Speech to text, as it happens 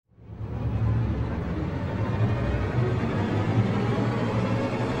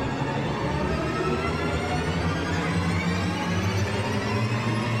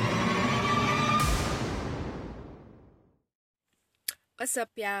What's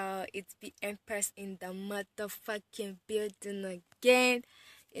up, y'all? It's the Empress in the motherfucking building again.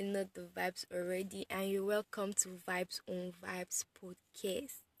 You know the vibes already, and you're welcome to Vibes on Vibes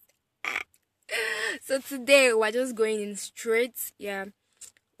podcast. So today we're just going in straight. Yeah,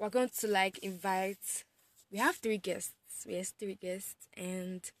 we're going to invite. We have three guests. Yes, three guests,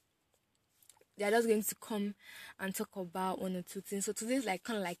 and they're just going to come and talk about one or two things. So today's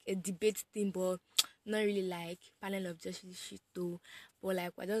kind of like a debate thing, but not really like panel of justice shit though.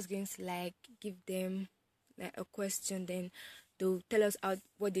 But we're just going to give them a question, then they'll tell us out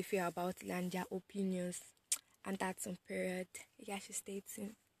what they feel about it and their opinions. And that's on period. You guys should stay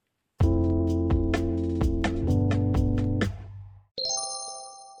tuned.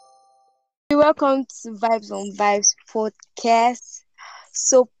 Welcome to Vibes on Vibes podcast.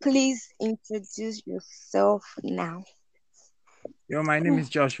 So please introduce yourself now. Yo, my name is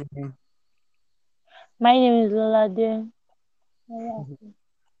Joshua. My name is Lolade.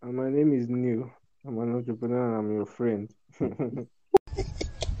 My name is Neil. I'm an entrepreneur and I'm your friend.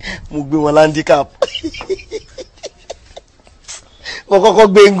 Mo gbé wọn handicap. Mo kọ́kọ́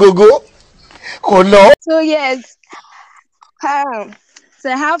gbé ngogo. Kò lọ. So yes, so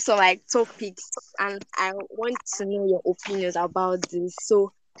I have some topics and I want to know your opinions about this.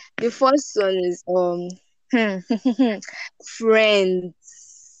 So the first one is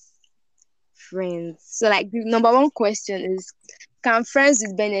friends. So the number one question is, can friends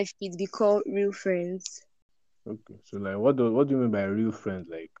with benefits be called real friends? Okay, so what do you mean by real friends?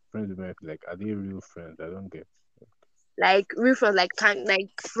 Like friends with benefit? Like are they real friends? I don't get. Real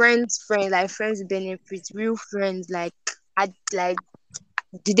friends, friends, friends with benefits, real friends,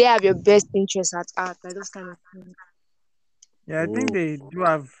 do they have your best interests at heart? Like those kind of things. Yeah, I think they do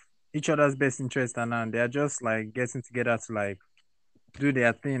have each other's best interest, and they're just getting together to do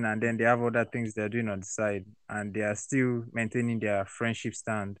their thing, and then they have other things they're doing on the side, and they are still maintaining their friendship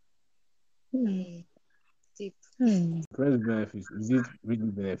stand. Deep. Friends with benefits, is it really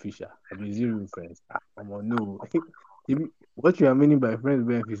beneficial? I mean, is it real friends? Come on, no. What you are meaning by friends with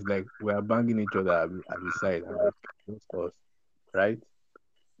benefits, like we are banging each other at the side, and just us, right?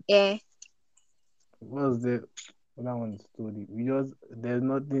 Yeah. What's the that one story? There's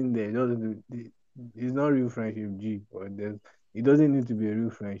nothing there. It's not real friendship, G. Or it doesn't need to be a real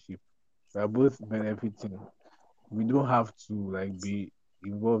friendship. We are both benefiting. We don't have to be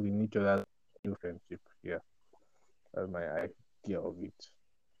involved in each other's real friendship. Yeah, that's my idea of it.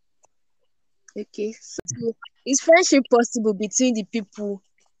 Okay. So is friendship possible between the people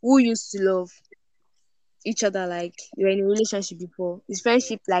who used to love each other, like you're in a relationship before? Is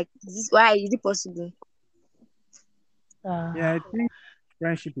friendship why is it possible? Yeah, I think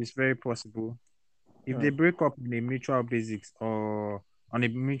friendship is very possible if they break up on a mutual basis, or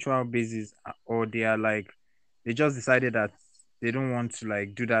or they are they just decided that they don't want to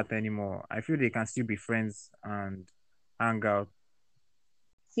do that anymore. I feel they can still be friends and hang out.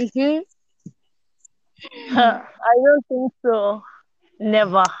 Mm-hmm. I don't think so.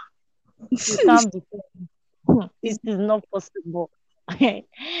 Never. You can't be friends. It is not possible. It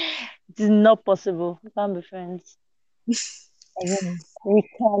is not possible. You can't be friends. Again, we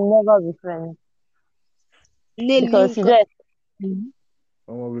can never be friends because you don't We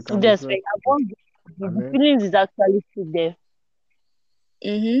you can don't be expect. The friends. feelings is actually still there.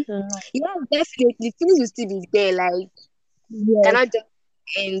 Mm-hmm. So no. Yeah, definitely. Feelings will still be there. Yes. Cannot just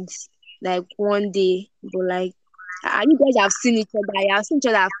end one day. But you guys have seen each other. You have seen each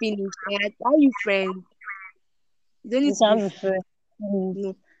other finish. Are you friends? You don't need You to be can't be friends. friends.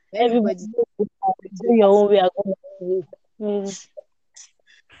 No. Everybody Everybody. do your own way. I go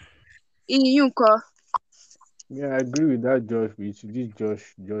You call. Yeah, I agree with that,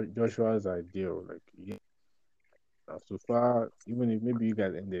 Josh. Joshua's idea. So far, even if maybe you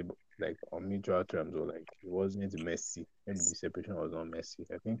guys ended on mutual terms, or it wasn't messy, maybe the separation was not messy,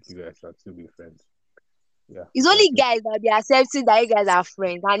 I think you guys can still be friends. Yeah. It's only guys that be accepting that you guys are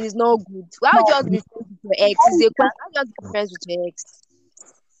friends, and it's not good. Why would you just be friends with your ex? Is a question. Why would you just be friends with your ex?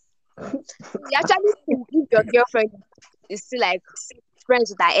 You actually think if your girlfriend is still friends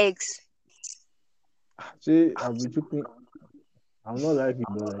with her ex. See, I'll be joking. I'm not like it,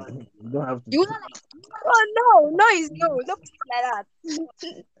 but you don't have to. You oh no, it's no, don't put it like that.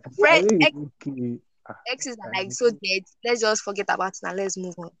 I Friend think ex, it's okay. exes are so dead. Let's just forget about it and let's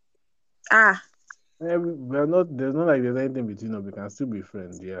move on. Ah. We're not. There's not there's anything between us. We can still be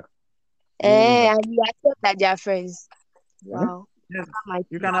friends. Yeah. And you accept that they are friends. Hmm? Wow. Yes,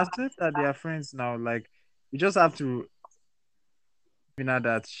 you can accept that they are friends now. You just have to know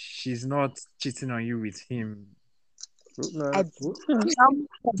that she's not cheating on you with him. I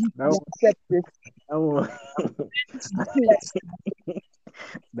That one.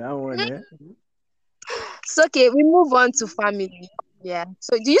 That one, eh? So okay, we move on to family. Yeah.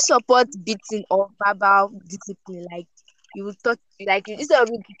 So do you support beating or verbal discipline? Like you will talk like instead of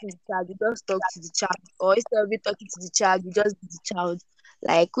you beating the child, you just talk to the child, or instead of you talking to the child, you just beat the child.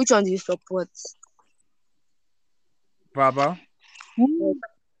 Like which one do you support? Baba, Or Mm.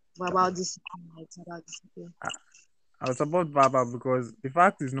 verbal discipline, like verbal discipline. I will support Baba because the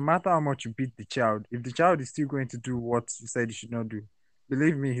fact is, no matter how much you beat the child, if the child is still going to do what you said he should not do,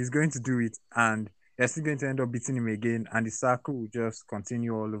 believe me, he's going to do it, and you're still going to end up beating him again, and the cycle will just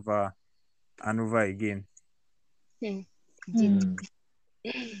continue all over and over again. Hmm. Deep. Mm.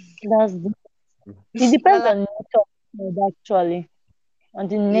 Mm. That's the, it depends Lala. on the nature of the child actually, on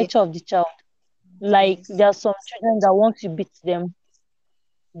the Yeah. nature of the child. Like Yes. there are some children that once you beat them,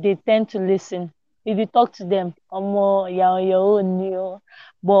 they tend to listen. If you talk to them, more you're on your own, you know.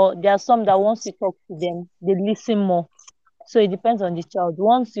 But there are some that once you talk to them, they listen more. So it depends on the child.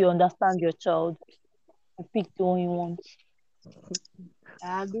 Once you understand your child, you pick the one you want.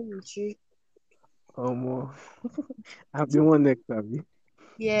 I agree with you. Um, I've been one next time.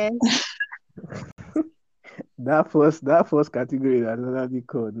 Yes. That first category is another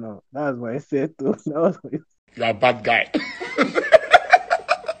code now. That's my set too. That was my You are a bad guy.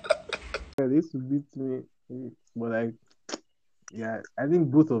 they used to beat me. But like yeah, I think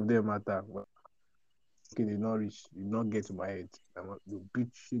both of them matter. But okay, did not get to my head. The beat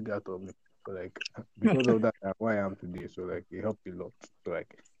shit out of me. So like because of that I'm where I am today. So like it helped a lot. So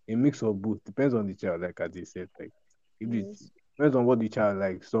like a mix of both. Depends on the child, like as they said. Like if it Yes. depends on what the child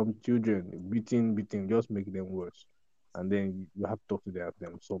like. Some children beating just make them worse. And then you have to talk to them.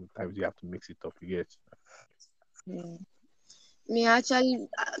 Sometimes you have to mix it up. You get. Hmm. Me actually,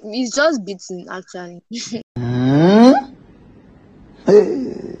 it's just beating actually. Hmm?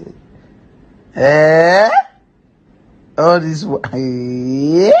 Eh? All this.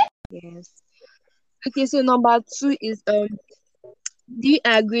 Eh? Yes. Okay, so number two is do you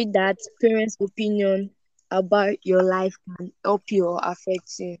agree that parents' opinion about your life can help you or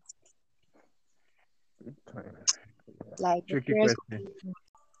affect you? Like your Tricky parents question.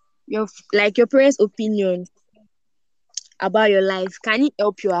 your parents' opinion about your life, can it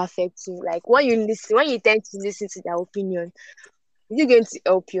help you or affect you? Like when you tend to listen to their opinion, is it going to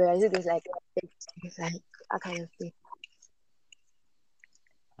help you or is it going to like affect you? Like that kind of thing.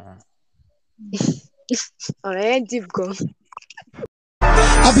 Uh, Alright, deep go.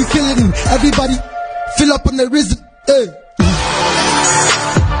 I be killing him. Everybody fill up on the rhythm. Hey.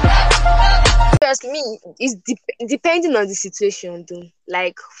 Trust me, it's depending on the situation though.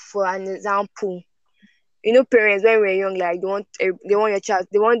 Like for an example, parents when we're young, like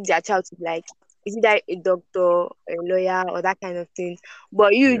they want their child to be like is either a doctor, a lawyer, or that kind of thing.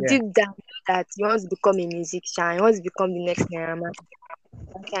 But you yeah. deep down know that you want to become a musician, you want to become the next Naira man.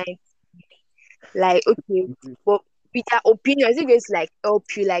 That kind, like okay, but with their opinion, is it going to like help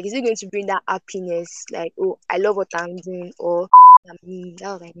you? Like, is it going to bring that happiness? Like, oh, I love what I'm doing, or I mean,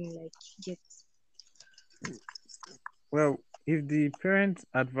 that's what I mean. Like, yes, Well, if the parents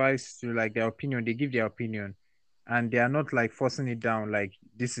advise to like their opinion, they give their opinion, and they are not like forcing it down. Like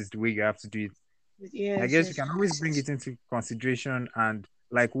this is the way you have to do it. I yes, guess you yes. can always bring it into consideration and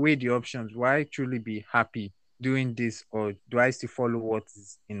like weigh the options. Will I truly be happy doing this, or do I still follow what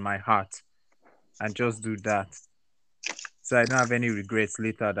is in my heart and just do that? So I don't have any regrets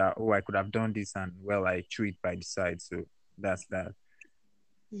later that oh I could have done this and well I threw it by the side. So that's that.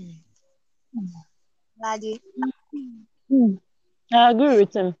 Hmm. Laddie, Mm. I agree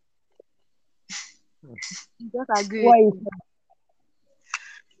with him. just agree Why? with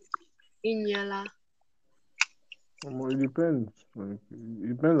Inyola. It depends. Like, it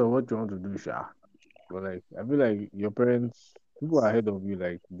depends on what you want to do, Sha. But like, I feel like your parents, people ahead of you,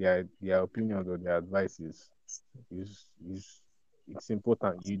 like their opinions or their advices is it's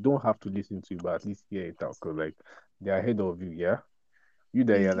important. You don't have to listen to it, but at least hear it out. Cause like they're ahead of you, yeah. You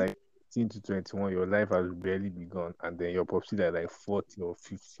that you're Mm-hmm. like 18 to 21, your life has barely begun, and then your popsy that like 40 or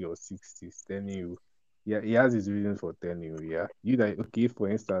 50 or 60 is telling you, yeah, he has his reasons for telling you, yeah. You that okay, for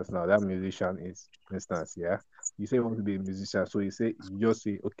instance, now that musician is instance, yeah. You say you want to be a musician, so you just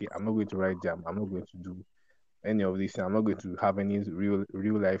say, okay, I'm not going to write jam, I'm not going to do any of this, I'm not going to have any real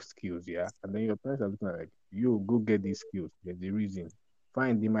life skills, yeah. And then your parents are looking at like, you go get these skills. There's the reason.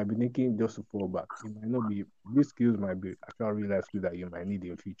 Fine, they might be thinking just to fall back. It might not be these skills might be actual real life skills that you might need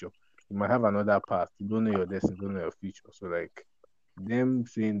in future. You might have another path. You don't know your destiny, don't know your future. So like them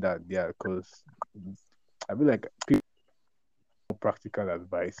saying that they are because I feel like people want practical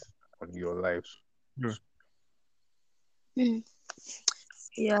advice on your lives. Sure. Mm.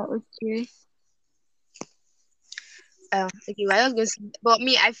 Yeah, okay. Okay, we're just going to, but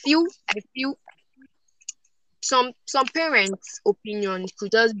me, I feel some parents' opinion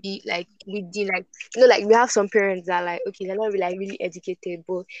could just be like within, like, like we have some parents that are like, okay, they're not really, like, really educated,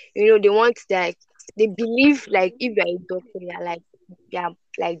 but they want, like, they believe, like, if you're a doctor, you're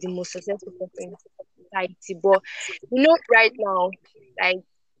like the most successful person in society. But right now, like,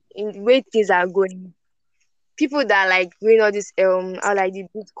 in the way things are going, people that are like doing all this are like the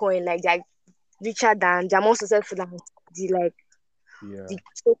Bitcoin, like they're richer than, they're more successful than the, like, Yeah. the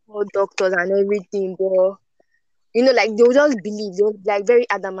so-called doctors and everything. But like, they'll just believe, they'll be, like, very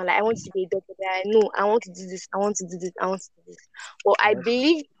adamant, like, I want to be a doctor. Like, no, I want to do this, I want to do this, I want to do this. But I That's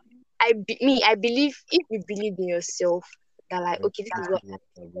believe, I believe, if you believe in yourself, that, like, okay, this is what what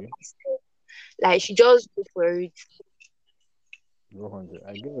I mean. like, you should just go for it. 100.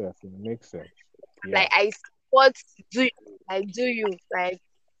 I get what you're saying. Makes sense. Yeah. Like, I support, do you, do you, like,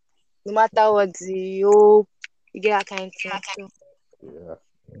 no matter what, you get that kind of thing. So, Yeah.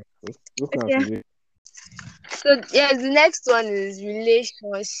 Those kind of okay. situations. So, yes, the next one is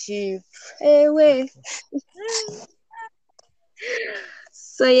relationship. Hey, wait.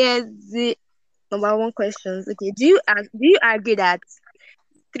 So, yes, the number one questions. Okay, do you agree that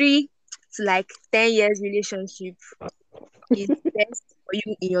 3 to 10 years relationship is best for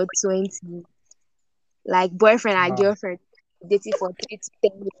you in your 20s? Like, boyfriend and Wow. girlfriend dating for 3 to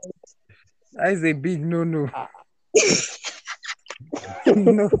 10 years. That is a big no. Ah,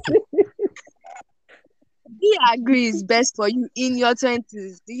 No. Do you agree is best for you in your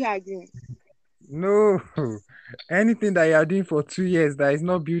 20s? Do you agree? No. Anything that you are doing for 2 years that is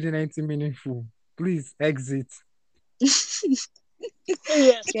not building anything meaningful, please exit. 2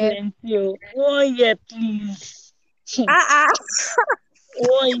 years Yeah. plenty. 1 year, please. Ah.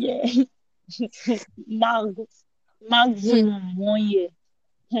 1 year. Max, maximum 1 year.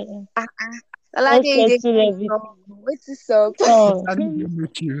 Ah. Don't Alade, you dey settle find everything. some. What's up? Oh, I don't even know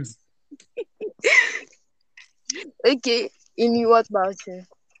choose. Okay. In what about you?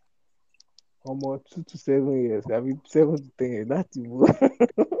 almost 2 to 7 years. I mean, 7 to 10 years. That's the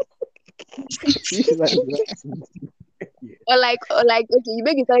Which like that? Yeah. Or like, okay, you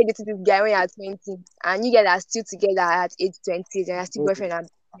make you started dating this guy when you're 20, and you guys are still together at age 20, and you're still So, boyfriend and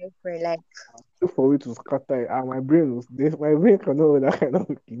girlfriend. Like, for me to scatter, my brain was this. My brain cannot hold that kind of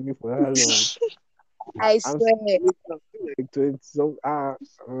me for how long. I I'm swear. still like 20, so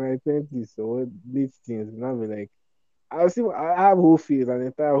my 20s, so these things. Now be like, I have whole field, an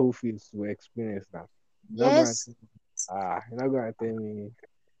entire whole field to experience now. You're not gonna, Yes. you're not gonna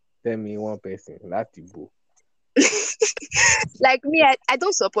tell me one person. That's the bull. Like me, I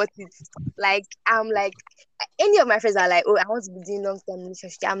don't support it. Like, I'm like, any of my friends are like, oh, I want to be doing long term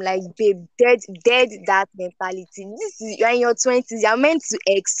relationship. I'm like, babe, dead that mentality. This is, you're in your 20s. You're meant to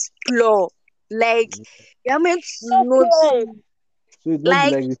explore. Like, you're meant to know okay. to, So it's not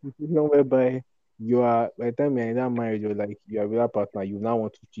be like, like the situation whereby you are by the time you're in that marriage, you're like you are with that partner, you now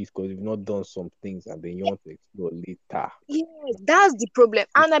want to cheat because you've not done some things and then you want to explore later. yeah, that's the problem.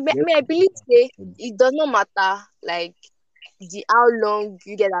 And Yes. I believe, say, it does not matter, like, the how long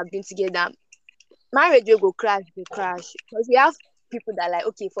you guys have been together. Marriage will go crash, because we have people that, like,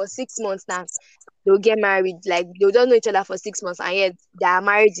 okay, for 6 months now they'll get married, like, they don't know each other for 6 months, and yet their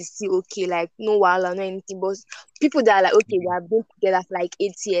marriage is still okay, like, no wahala, no anything. But people that are like, okay, they have been together for like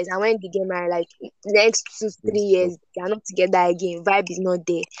 8 years, and when they get married, like, next 2 3 years they are not together again, vibe is not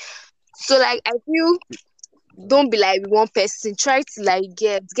there. So, like, I feel, don't be like with one person, try to, like,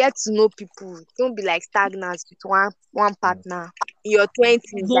 get to know people. Don't be like stagnant with one partner in your I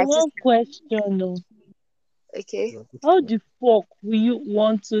 20s, got like, one question though. okay. How the fuck will you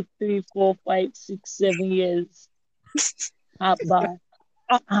 1, 2, 3, 4, 5, 6, 7 years? Abba.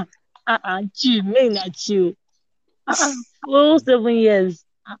 Chill, may not chill. Full 7 years.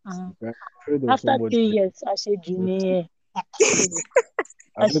 I'm afraid of After somebody. 3 years, I said junior. I'm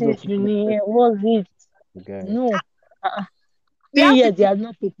I afraid of said somebody junior. What's it? guy. No. Uh-uh. We three have years they people, have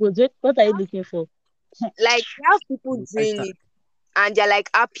not proposed. What are you looking for? we have people doing it, and they're like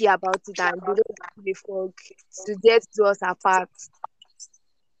happy about it, and they don't give a fuck to get to us apart.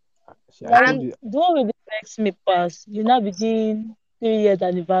 I Like, told And you. the one with the vex me pass. You now begin 3 years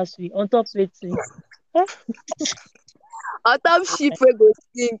anniversary on top waiting. Huh? on top ship we go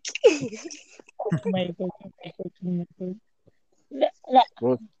sink. Oh my god, oh my god, oh my god. Like,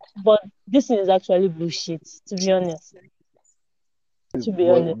 But, but this is actually bullshit, to be honest. To be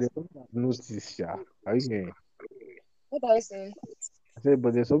but honest. there's something I've noticed, yeah. Are you hearing? What are you saying? I said,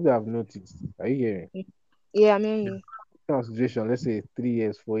 but there's something I've noticed. Are you hearing? Yeah, I mean, Kind of situation, let's say 3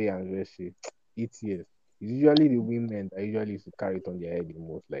 years, 4 years anniversary, 8 years. It's usually the women that usually used to carry it on their head the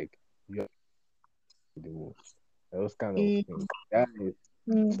most, like usually the most. those kind of Mm. things. That is,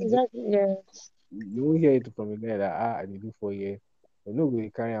 Exactly. Yes. you won't hear it from a guy that I dey do 4 years. You know, we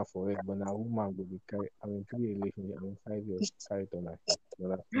carry am for it, but now woman go be carry. I mean, 3 relationship. I mean, 5 years carry it on herself. You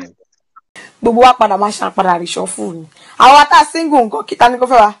understand? gbogbo wa padà máa ṣàpadà rìṣọ́fù ni àwa tá a single nǹkan kíta ní kó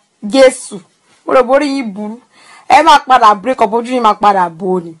fẹ́ wa jésù mo rò borí yín burú ẹ máa padà break up ojú yín máa padà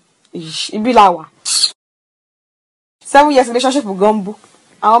bò ní ibi la wà 7 years relationship gan bú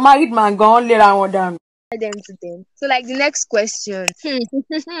àwọn married man gan lera wọn dànù. Them to them. So, like the next question.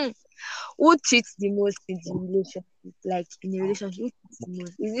 Who cheats the most in the relationship? Like in a relationship, who cheats the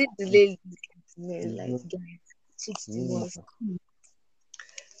most? Is it the lady or the men? Like guys cheats the Mm. most.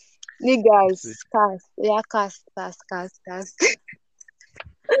 Niggas, cast, yeah, cast.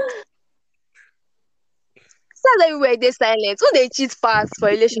 So everywhere they silent. Who they cheat past for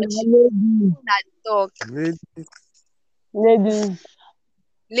relationship? Ladies. That talk. Ladies, Ladies.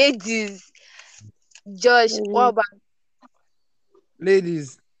 Ladies, Josh, what Ladies. about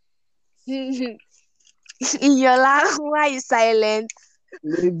ladies, in your life? Why you silent?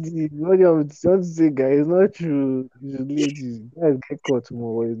 Ladies, what you want to say, guys? It's not true. It's ladies. Guys get caught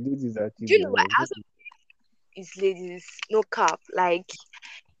more. It's ladies that cheat Do you the know why? most. Also, it's ladies, no cap. Like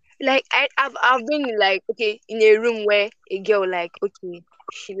I've been in, like, okay, in a room where a girl, like, okay,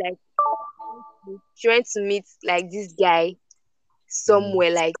 she like she went to meet like this guy Mm.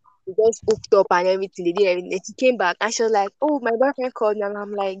 somewhere, like they just hooked up and everything. They did everything. Then she came back and she was like, "Oh, my boyfriend called me," and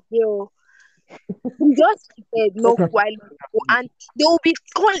I'm like, "Yo, we just cheated not quite long ago." And they'll be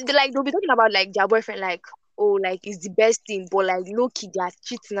talking about like their boyfriend, like, "Oh, like it's the best thing," but like low key they are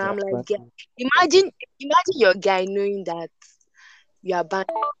cheating. And I'm That's like, fine. yeah, imagine your guy knowing that you are banned,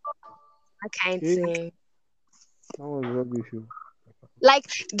 that kind of Hey, thing. that was rubbish. Like,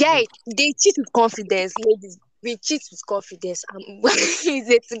 guy, they cheat with confidence, ladies. We cheat with confidence. Is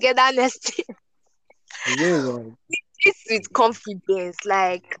a togetherness thing. It's just like, Cheat with confidence,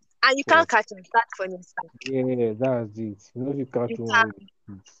 like, and you can't oh, catch them. That's funny stuff. yeah, that's it. You know, if you catch You one can't. with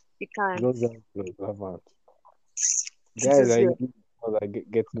it, You can't. just that to observant. It Guys is are real. usually like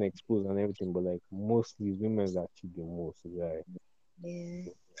getting exposed and everything, but like mostly women that cheat the most, guys.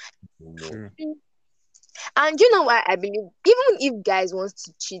 Yeah. The most. true. And you know why I believe, even if guys want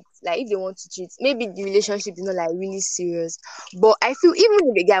to cheat, like if they want to cheat, maybe the relationship is not like really serious. But I feel even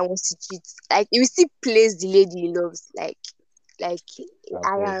if the guy wants to cheat, like he will still place the lady he loves, like I beg.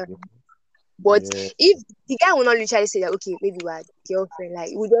 IRL. But Yeah. if the guy will not literally say that, okay, maybe we're girlfriend, like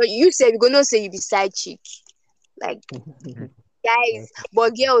you say we're gonna say you be side chick, like guys, That's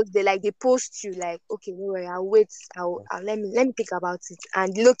but girls they post you like, okay, no worry, I'll wait, I'll let me think about it.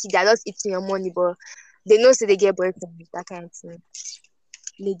 And look, they're just eating your money, but they know say they get boyfriend, that kind of thing.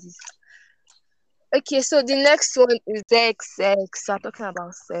 Ladies. Okay, so the next one is sex. We're talking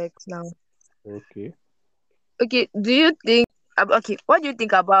about sex now. okay. Okay, do you think okay, what do you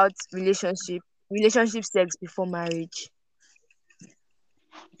think about relationship sex before marriage?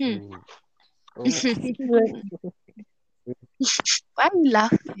 Hmm. Mm. Oh, Why are you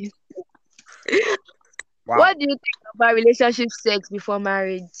laughing? Wow. What do you think about relationship sex before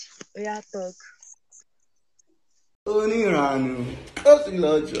marriage? Yeah, talk.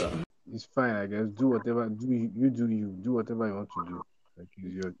 it's fine, I guess. Do whatever. Do you. Do whatever you want to do. Like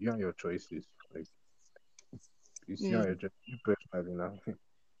it's you and your choices. Like it's you and Hmm. your choice. You personally now.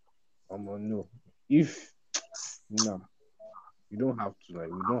 I'm on no. If no, you don't have to like.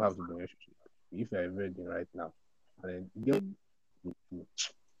 We don't have to be in a relationship. If you're a virgin right now, and then you get to,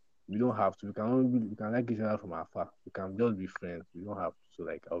 we don't have to. We can like each other from afar. We can just be friends. We don't have to. So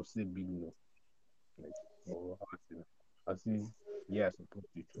like I would say big no. Like or I say yeah, I support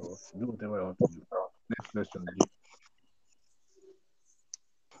you. Or do whatever I want to do. Next question, G.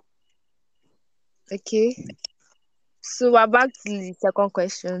 Okay. So we're back to the second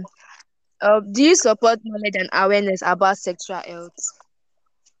question. Do you support knowledge and awareness about sexual health?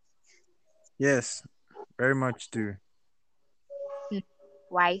 Yes, very much do. Hmm.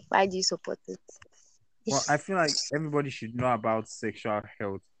 Why? Why do you support it? Well, I feel like everybody should know about sexual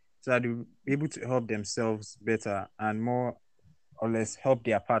health so that they'll be able to help themselves better and more or less help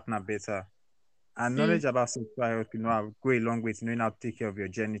their partner better. And Hmm. knowledge about sexual health, go a long way to knowing how to take care of your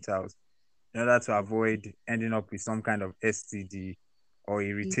genitals in order to avoid ending up with some kind of STD or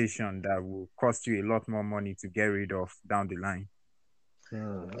irritation that will cost you a lot more money to get rid of down the line.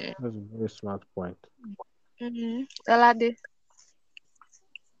 That's a very smart point. Mm-hmm. Alade.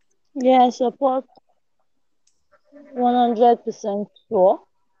 Yeah, I support 100% sure.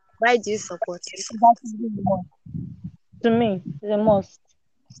 Why do you support it? That is the must. To me, it's a must.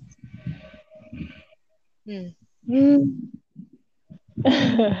 Hmm. Mm.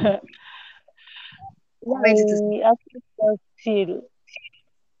 I actually just feel,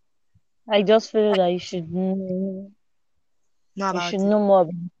 I just feel that Know you about should it. know more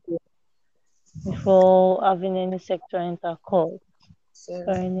about it before having any sexual intercourse So,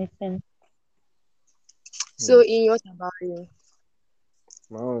 or anything. so in what about you?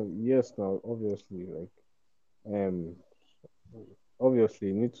 Now, yes, now obviously, like um, obviously,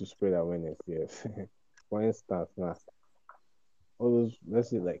 you need to spread awareness. Yes, for instance, now all those, let's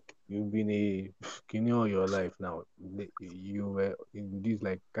say, like you've been a skinny all your life now. You were in this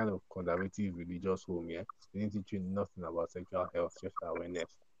like kind of conservative religious home, yeah. They didn't teach you nothing about sexual health, sexual awareness,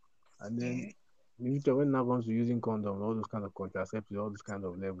 and then Yeah. in the future, when it now comes to using condoms, all those kind of contraceptives, all those kind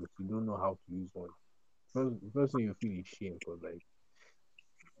of levels, you don't know how to use one. First thing you feel is shame because like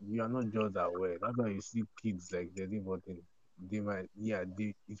you are not just aware. That's why you see kids like they're even they might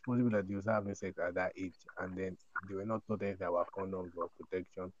it's possible that they was having sex at that age and then they were not taught anything about condoms or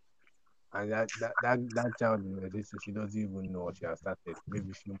protection. And that child in this she doesn't even know what she has started.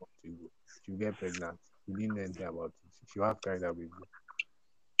 Maybe a few months ago. She'll get pregnant. She didn't know anything about it. She'll have carried that baby.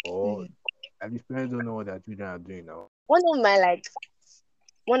 Or Mm. at least parents don't know what their children are doing now. One of my like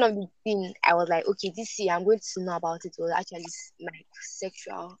one of the things I was like, okay, this year I'm going to know about it was actually like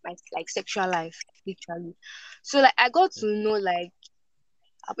sexual, like sexual life, literally. So like I got to know like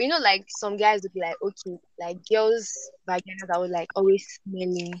like some guys would be like, okay, like girls' vaginas are like always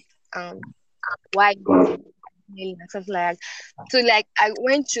smelling. Why is it smelling and something like that. So like I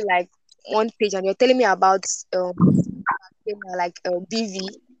went to like one page and you're telling me about like BV.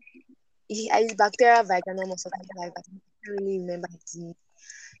 It's bacterial vaginoma or something like that. I can't really remember the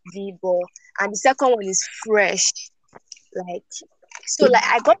V-ball. And the second one is fresh. Like so like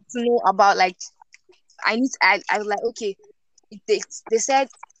I got to know about like I was like, okay, they said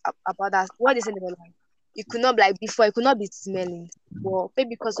about that what they said they were like it could not be like before it could not be smelling. But maybe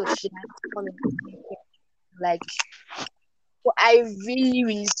because of shit like but I really,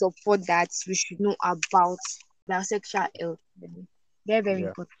 really support that we should know about the sexual health. Very, very Yeah.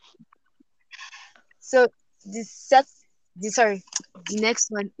 important. So the sec the next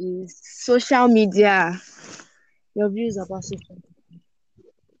one is social media. Your views about social media.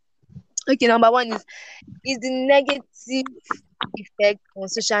 Okay, number one is the negative effect on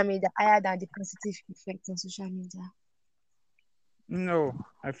social media higher than the positive effect on social media? No,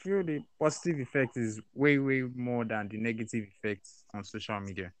 I feel the positive effect is way, way more than the negative effects on social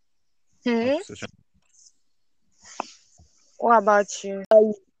media. Of Hmm? social. What about you?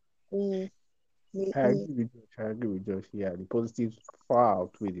 Mm, mm, I mm, agree with Josh. I agree with Josh. Yeah, the positives far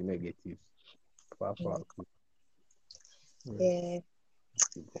outweigh the negatives. Far, far mm. outweigh. Mm.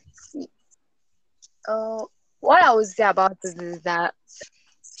 Yeah. Uh, what I would say about this is that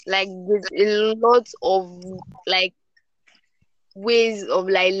like there's a lot of like ways of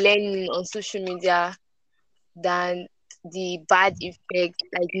like learning on social media than the bad effect,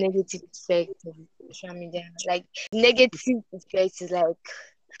 like negative effect of social media. Like negative effect is like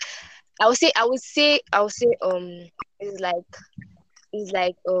it's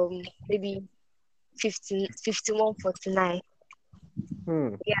like maybe 51-49.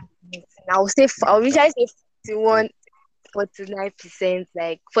 Hmm. Yeah. I would usually say 51-49%.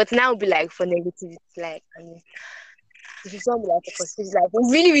 Like 49 would be like for negativity, like I mean if it's not like for positive, like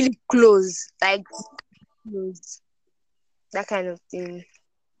really, really close. Like close. That kind of thing.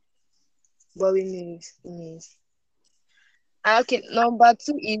 But we means. Okay, number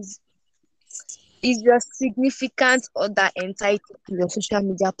two is your significant other entitled to your social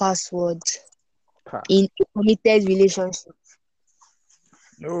media password Ha. in a committed relationship?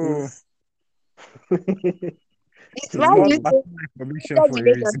 Hmm. No, It's it's why do you called say personal information committed for a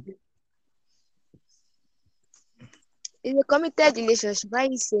reason. relationship? In a committed relationship, why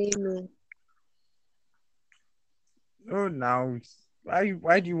you saying no? No, now,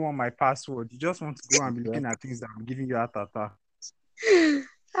 why do you want my password? You just want to go and be Yeah. looking at things that will giving you heart attack.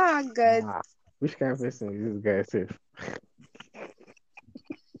 Oh God. Ah. Which kind of person is this guy safe?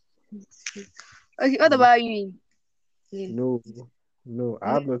 Okay, what about you? Lynn? No, no, I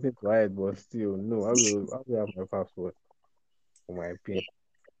Hmm? have nothing to hide, but still, no, I will have my password for my pin.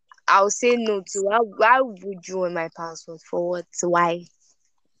 I'll say no to why would you want my password? For what? Why?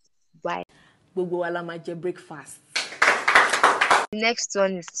 Why? Gbogbo wa la máa jẹ breakfast. The next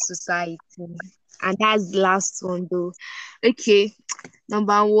one is society. And that's the last one though. Okay,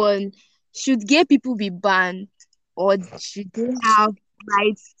 number one. Should gay people be banned or should they have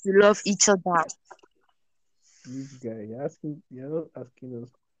rights to love each other? This guy, you're not asking us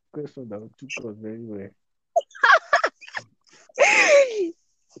questions that will took us very well.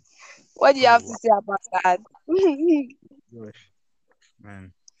 What do you have Oh, to say about that? gosh.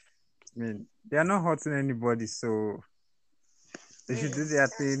 Man, I mean, They are not hurting anybody, so they should do their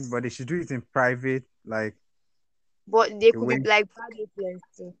thing, but they should do it in private, like But they the could be way. like bad influence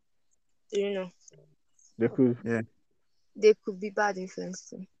too. You know, They could. Yeah, they could be bad influence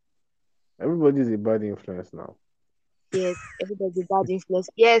too. Everybody's a bad influence now. Yes, everybody's bad influence.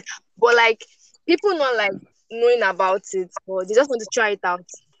 Yes, but like people not like knowing about it, but they just want to try it out.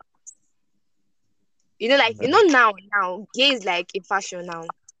 Like now, gay is like a fashion now.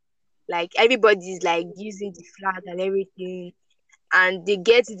 Like everybody's like using the flag and everything, and they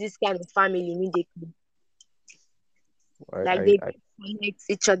get this kind of family immediately. Like they I connect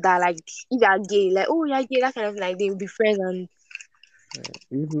each other. Like if you are gay, like oh you're gay, that kind of like they will be friends and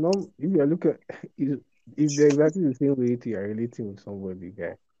if you look at if they're exactly the same way you are relating with somebody,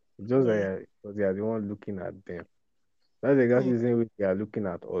 guy. It's just yeah. that because they are the one looking at them. That's exactly the same way they are looking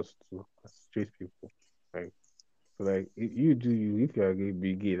at us too, as straight people. Like so, like you do you. If you are gay,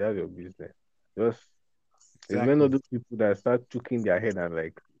 be gay. That's your business. Just it's when all exactly. those people that start choking their head and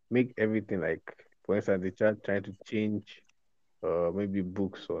like make everything like, for instance, they trying to change, maybe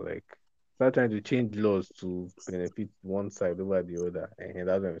books or like start trying to change laws to benefit one side over the other, and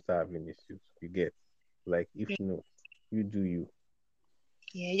that's when we start having issues. You get like if no, you do you.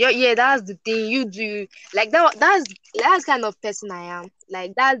 Yeah, that's the thing. You do like that. That's kind of person I am.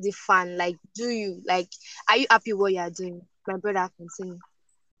 Like that's the fun. Like, do you like? Are you happy what you are doing? My brother, continue.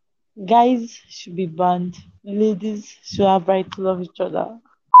 Guys should be banned. Ladies should have right to love each other.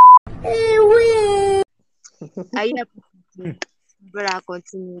 Are you happy? Continue. Brother,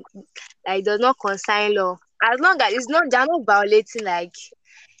 continue. Like, it does not concern law. As long as it's not, they're not violating They're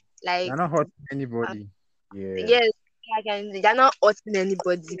not hurting anybody. Yeah. yes, they're not hurting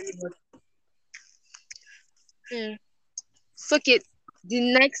anybody. So, okay,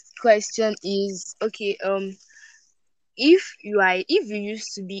 the next question is okay. If you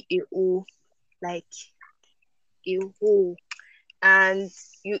used to be a O, like a whole, and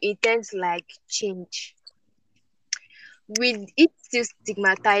you intend to like change, will it still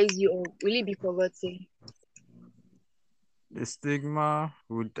stigmatize you or will it be forgotten? The stigma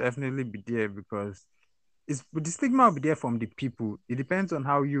would definitely be there because the stigma will be there from the people. It depends on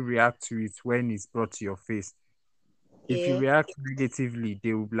how you react to it when it's brought to your face. If you Yeah. react negatively,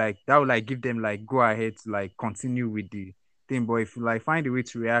 they will that will like give them like go ahead to like continue with the thing. But if you like find a way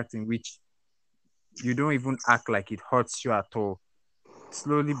to react in which you don't even act like it hurts you at all,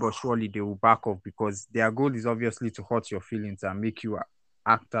 slowly but surely they will back off because their goal is obviously to hurt your feelings and make you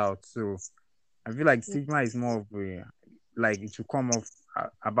act out. So I feel like stigma is more of a like it will come off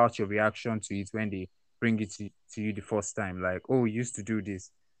about your reaction to it when they bring it to you the first time. Like, oh, you used to do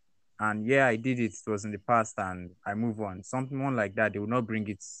this. And yeah, I did it. It was in the past and I move on. Someone like that, they will not bring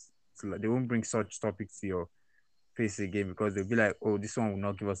it they won't bring such topics to your face again because they'll be like, oh, this one will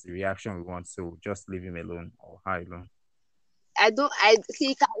not give us the reaction we want. So just leave him alone or her alone. I see,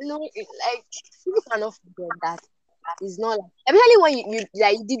 like people cannot forget that. It's not like, especially when you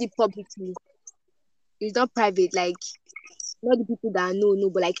like you did it publicly. It's not private, like not the people that know,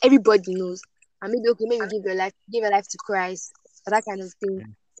 but like everybody knows. And maybe give your life to Christ or that kind of thing. Yeah.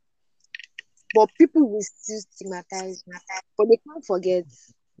 But people will still stigmatize you. But they can't forget.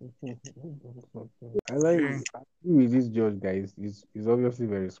 I agree with this judge guy. He's obviously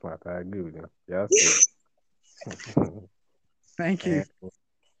very smart. I agree with him. Yes. Thank you.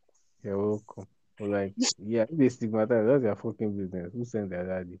 You're welcome. But like, yeah, if they stigmatize, that's their fucking business. Who sent their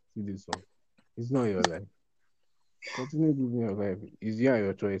daddy to this one? It's not your life. Continue living your life. It's you and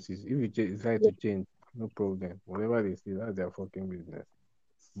your choices. If you decide to change, no problem. Whatever they say, that's their fucking business.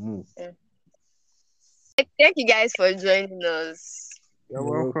 Move. Yeah. Thank you guys for joining us. You're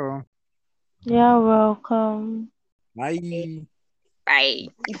welcome. You're welcome. Bye. Bye.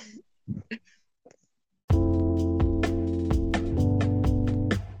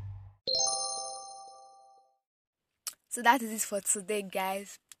 So that is it for today,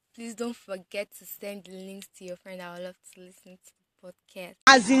 guys. Please don't forget to send the links to your friend. I would love to listen to the podcast.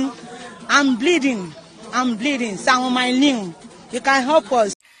 As in, I'm bleeding. Sound my name. You can help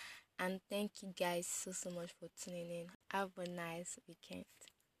us. And thank you guys so much for tuning in. Have a nice weekend.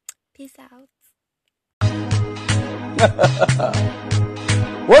 Peace out.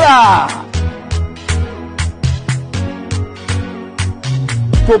 Hola!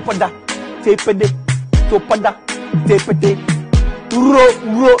 Topada, tepede,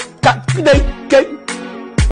 ro, tak,